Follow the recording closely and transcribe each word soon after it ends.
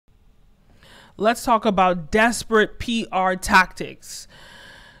let's talk about desperate PR tactics.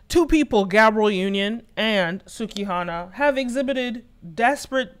 Two people, Gabrielle Union and Sukihana, have exhibited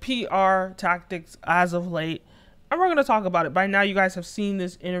desperate PR tactics as of late. And we're going to talk about it. By now, you guys have seen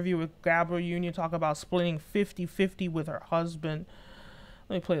this interview with Gabrielle Union talk about splitting 50-50 with her husband.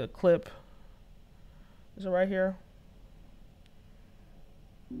 Let me play the clip. Is it right here?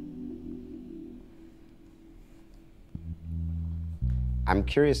 I'm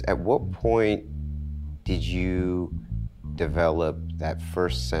curious, at what point did you develop that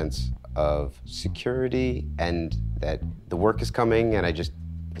first sense of security and that the work is coming and as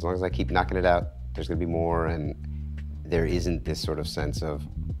long as I keep knocking it out, there's gonna be more, and there isn't this sort of sense of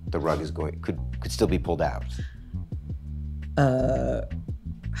the rug is could still be pulled out?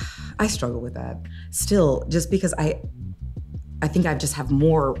 I struggle with that still, just because I think I just have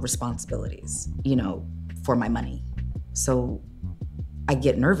more responsibilities, for my money. So I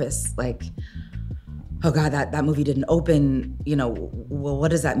get nervous, like, oh God, that movie didn't open, well, what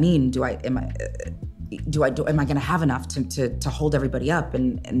does that mean? Am I gonna have enough to hold everybody up?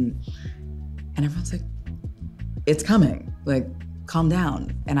 And everyone's like, it's coming, like, calm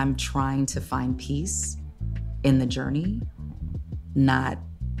down. And I'm trying to find peace in the journey, not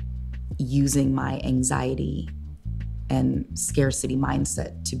using my anxiety and scarcity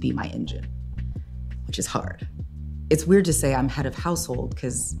mindset to be my engine, which is hard. It's weird to say I'm head of household,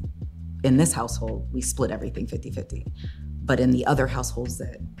 because in this household, we split everything 50-50. But in the other households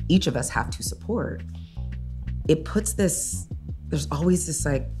that each of us have to support, it puts there's always this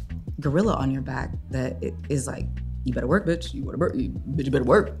like gorilla on your back that it is like, you better work, bitch. You better work. Bitch, you better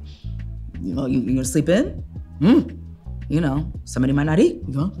work. You gonna sleep in? Somebody might not eat.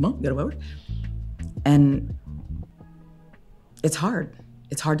 Come on, you gotta work. And it's hard.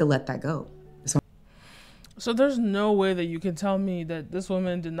 It's hard to let that go. So there's no way that you can tell me that this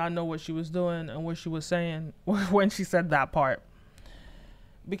woman did not know what she was doing and what she was saying when she said that part.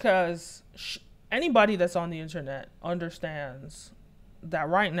 Because anybody that's on the internet understands that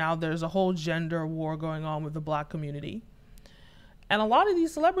right now there's a whole gender war going on with the Black community. And a lot of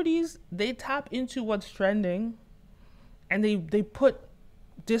these celebrities, they tap into what's trending, and they put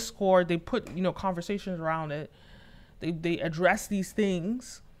discord, they put, conversations around it. They address these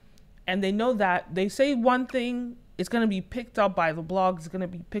things. And they know that they say one thing, it's going to be picked up by the blogs, it's going to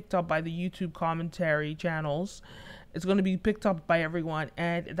be picked up by the YouTube commentary channels, it's going to be picked up by everyone,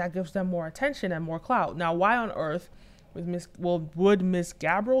 and that gives them more attention and more clout. Now, why on earth would Miss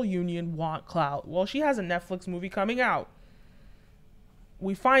Gabrielle Union want clout? Well, she has a Netflix movie coming out.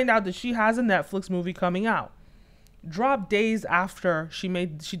 We find out that she has a Netflix movie coming out. Dropped days after she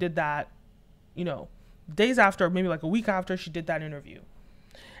did that, days after, maybe like a week after she did that interview.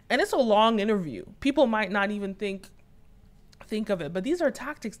 And it's a long interview. People might not even think of it, but these are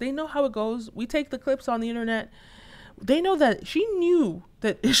tactics. They know how it goes. We take the clips on the internet. They know that she knew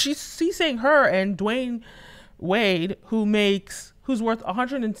that she's saying her and Dwayne Wade, who's worth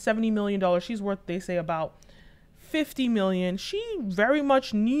 $170 million. She's worth, they say, about $50 million. She very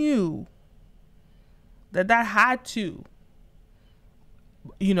much knew that had to,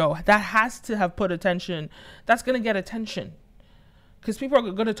 that has to have put attention. That's going to get attention. Because people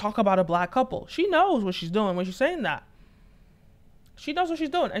are going to talk about a Black couple. She knows what she's doing when she's saying that. She knows what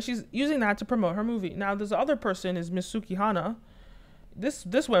she's doing. And she's using that to promote her movie. Now, this other person is Miss Sukihana.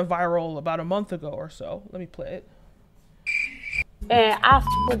 This went viral about a month ago or so. Let me play it. And I f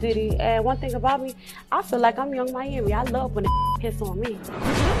with Diddy. And one thing about me, I feel like I'm Young Miami. I love when the piss on me.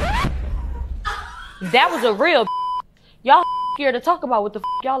 That was a real y'all scared to talk about what the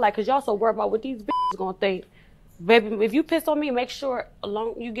y'all like, because y'all so worried about what these bitches gonna think. Baby, if you piss on me, make sure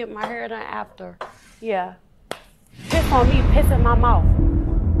you get my hair done after. Yeah. Piss on me, piss in my mouth.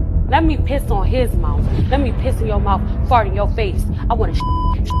 Let me piss on his mouth. Let me piss in your mouth, fart in your face. I want to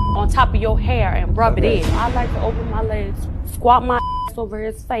on top of your hair and rub it in. I like to open my legs, squat my ass over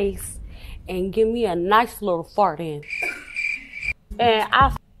his face, and give me a nice little fart in. And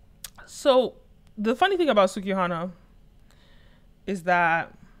So, the funny thing about Sukihana is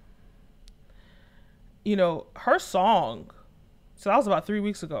that, her song, so that was about 3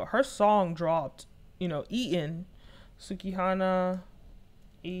 weeks ago. Her song dropped, Eatin', Sukihana,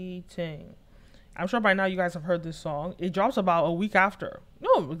 Eating. I'm sure by now you guys have heard this song. It drops about a week after.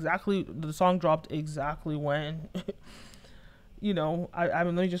 No, exactly. The song dropped exactly when.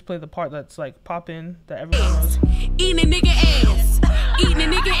 Let me just play the part that's like poppin' that everyone knows. Eating a nigga ass. Eating a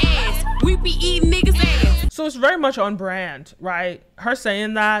nigga ass. We be eating niggas ass. So it's very much on brand, right? Her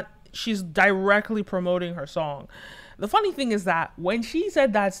saying that, she's directly promoting her song. The funny thing is that when she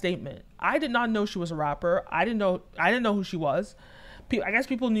said that statement, I did not know she was a rapper. I didn't know who she was. I guess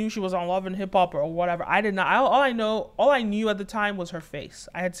people knew she was on Love and Hip Hop or whatever. I did not. All I knew at the time was her face.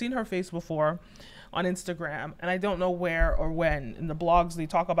 I had seen her face before on Instagram, and I don't know where or when. In the blogs, they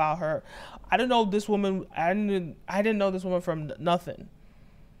talk about her. I don't know this woman. I didn't know this woman from nothing.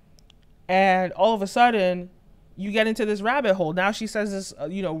 And all of a sudden, you get into this rabbit hole. Now she says this,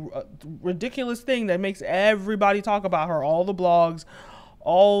 ridiculous thing that makes everybody talk about her. All the blogs,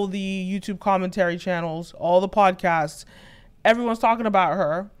 all the YouTube commentary channels, all the podcasts. Everyone's talking about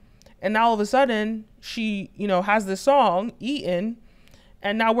her. And now all of a sudden, she, has this song, Eaten,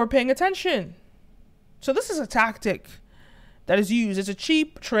 and now we're paying attention. So this is a tactic that is used. It's a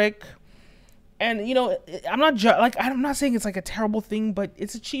cheap trick. And, I'm not saying it's like a terrible thing, but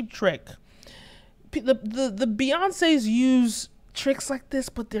it's a cheap trick. The Beyoncés use tricks like this,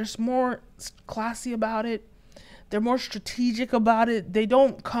 but they're more classy about it. They're more strategic about it. They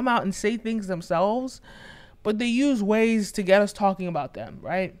don't come out and say things themselves, but they use ways to get us talking about them,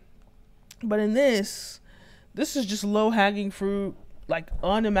 right? But in this is just low-hanging fruit, like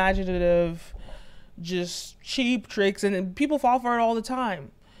unimaginative, just cheap tricks, and people fall for it all the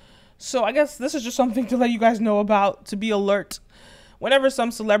time. So I guess this is just something to let you guys know about, to be alert. Whenever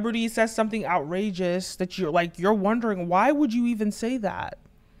some celebrity says something outrageous that you're wondering, why would you even say that?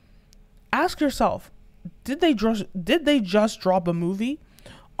 Ask yourself, did they just drop a movie?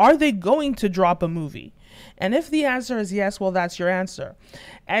 Are they going to drop a movie? And if the answer is yes, well, that's your answer.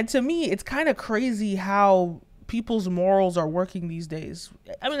 And to me, it's kind of crazy how people's morals are working these days.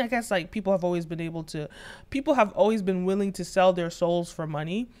 I mean, I guess people have always been willing to sell their souls for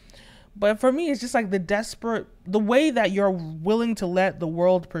money. But for me, it's just like the way that you're willing to let the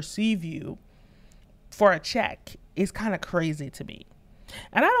world perceive you for a check is kind of crazy to me.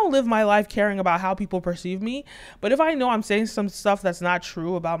 And I don't live my life caring about how people perceive me. But if I know I'm saying some stuff that's not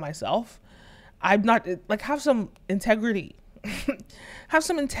true about myself, I'm not, have some integrity. Have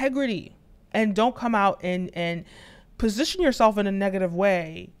some integrity. And don't come out and position yourself in a negative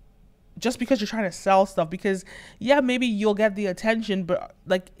way just because you're trying to sell stuff. Because, yeah, maybe you'll get the attention, but,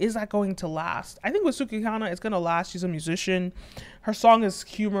 is that going to last? I think with Sukihana, it's going to last. She's a musician. Her song is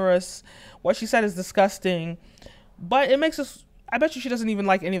humorous. What she said is disgusting. But it makes us... I bet you she doesn't even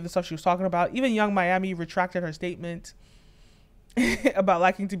like any of the stuff she was talking about. Even Young Miami retracted her statement about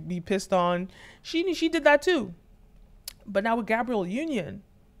liking to be pissed on. She did that too. But now with Gabrielle Union,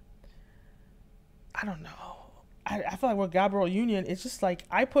 I don't know. I feel like with Gabrielle Union, it's just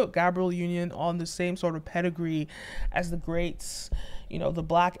I put Gabrielle Union on the same sort of pedigree as the greats, the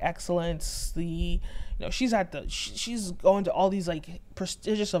Black excellence, she's going to all these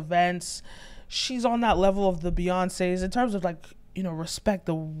prestigious events. She's on that level of the Beyoncés in terms of respect,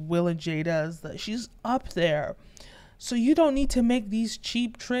 the Will and Jada's. She's up there. So you don't need to make these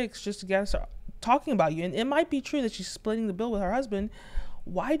cheap tricks just to get us talking about you. And it might be true that she's splitting the bill with her husband.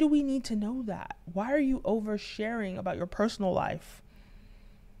 Why do we need to know that? Why are you oversharing about your personal life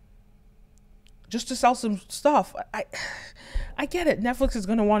just to sell some stuff? I get it. Netflix is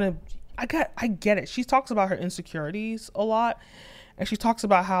going to want to... I get it. She talks about her insecurities a lot. And she talks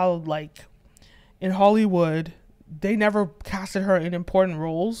about how, in Hollywood, they never casted her in important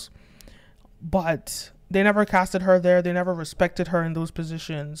roles. But they never casted her there. They never respected her in those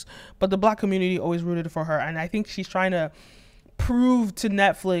positions. But the Black community always rooted for her. And I think she's trying to prove to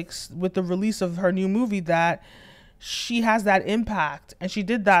Netflix with the release of her new movie that she has that impact. And she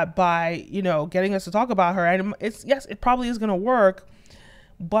did that by, getting us to talk about her. And it probably is going to work.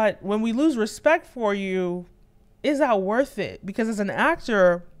 But when we lose respect for you, is that worth it? Because as an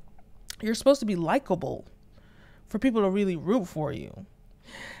actor, you're supposed to be likable for people to really root for you.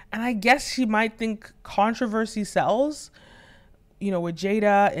 And I guess she might think controversy sells, with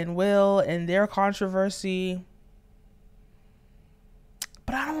Jada and Will and their controversy.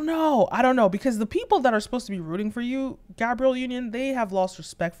 But I don't know, because the people that are supposed to be rooting for you, Gabrielle Union, they have lost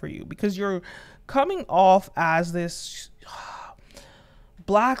respect for you because you're coming off as this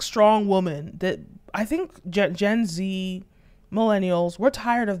Black strong woman that I think Gen Z, millennials, we're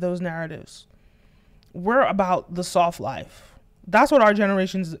tired of those narratives. We're about the soft life. That's what our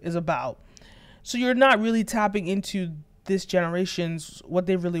generation is about. So you're not really tapping into this generation's what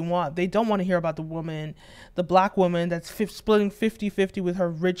they really want. They don't want to hear about the woman, the Black woman that's splitting 50-50 with her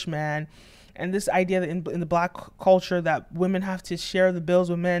rich man. And this idea that in the Black culture that women have to share the bills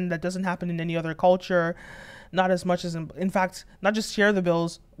with men, that doesn't happen in any other culture. Not as much as in fact, not just share the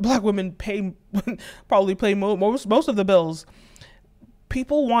bills. Black women probably pay most of the bills.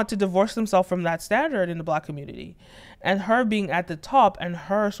 People want to divorce themselves from that standard in the Black community. And her being at the top and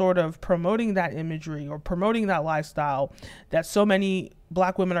her sort of promoting that imagery or promoting that lifestyle that so many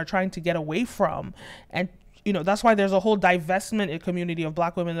Black women are trying to get away from. And you know, that's why there's a whole divestment community of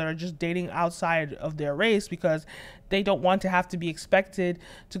black women that are just dating outside of their race, because they don't want to have to be expected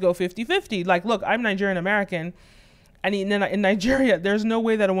to go 50-50. Like, look, I'm Nigerian American, and in Nigeria, there's no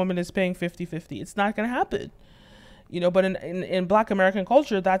way that a woman is paying 50-50. It's not going to happen. You know, but in black American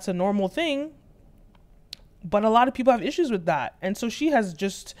culture, that's a normal thing. But a lot of people have issues with that. And so she has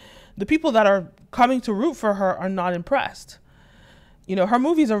just, the people that are coming to root for her are not impressed. You know, her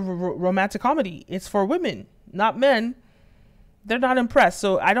movies are romantic comedy. It's for women, not men. They're not impressed.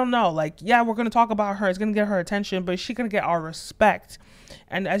 So I don't know. Like, yeah, we're going to talk about her. It's going to get her attention, but she's going to get our respect.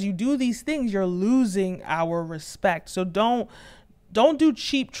 And as you do these things, you're losing our respect. So don't do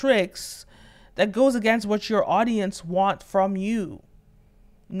cheap tricks that goes against what your audience want from you.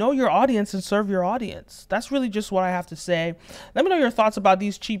 Know your audience and serve your audience. That's really just what I have to say. Let me know your thoughts about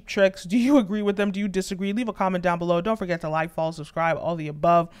these cheap tricks. Do you agree with them? Do you disagree? Leave a comment down below. Don't forget to like, follow, subscribe, all the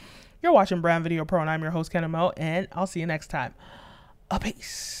above. You're watching Brand Video Pro, and I'm your host, Ken Mo, and I'll see you next time.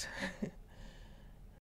 Peace.